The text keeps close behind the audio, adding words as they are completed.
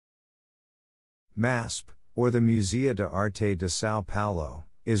MASP, or the Museu de Arte de São Paulo,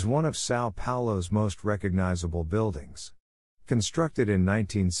 is one of São Paulo's most recognizable buildings. Constructed in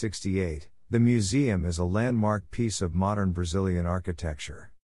 1968, the museum is a landmark piece of modern Brazilian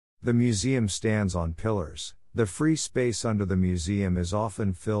architecture. The museum stands on pillars. The free space under the museum is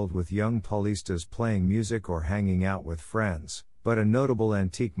often filled with young Paulistas playing music or hanging out with friends, but a notable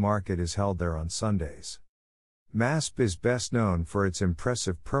antique market is held there on Sundays. MASP is best known for its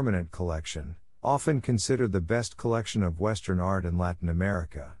impressive permanent collection, often considered the best collection of Western art in Latin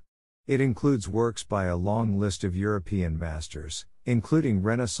America. It includes works by a long list of European masters, including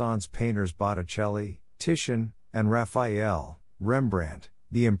Renaissance painters Botticelli, Titian, and Raphael, Rembrandt,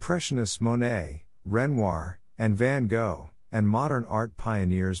 the Impressionists Monet, Renoir, and Van Gogh, and modern art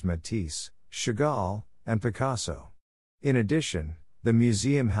pioneers Matisse, Chagall, and Picasso. In addition, the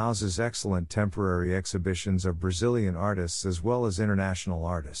museum houses excellent temporary exhibitions of Brazilian artists as well as international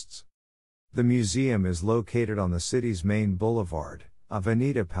artists. The museum is located on the city's main boulevard,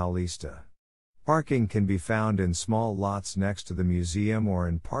 Avenida Paulista. Parking can be found in small lots next to the museum or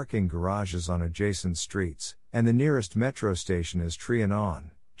in parking garages on adjacent streets, and the nearest metro station is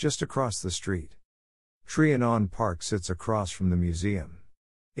Trianon, just across the street. Trianon Park sits across from the museum.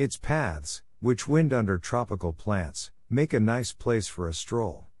 Its paths, which wind under tropical plants, make a nice place for a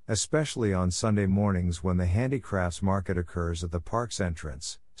stroll, especially on Sunday mornings when the handicrafts market occurs at the park's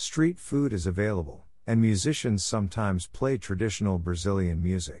entrance. Street food is available, and musicians sometimes play traditional Brazilian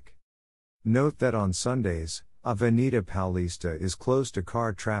music. Note that on Sundays, Avenida Paulista is closed to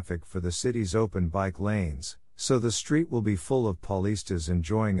car traffic for the city's open bike lanes, so the street will be full of Paulistas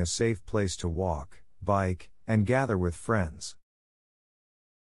enjoying a safe place to walk, bike, and gather with friends.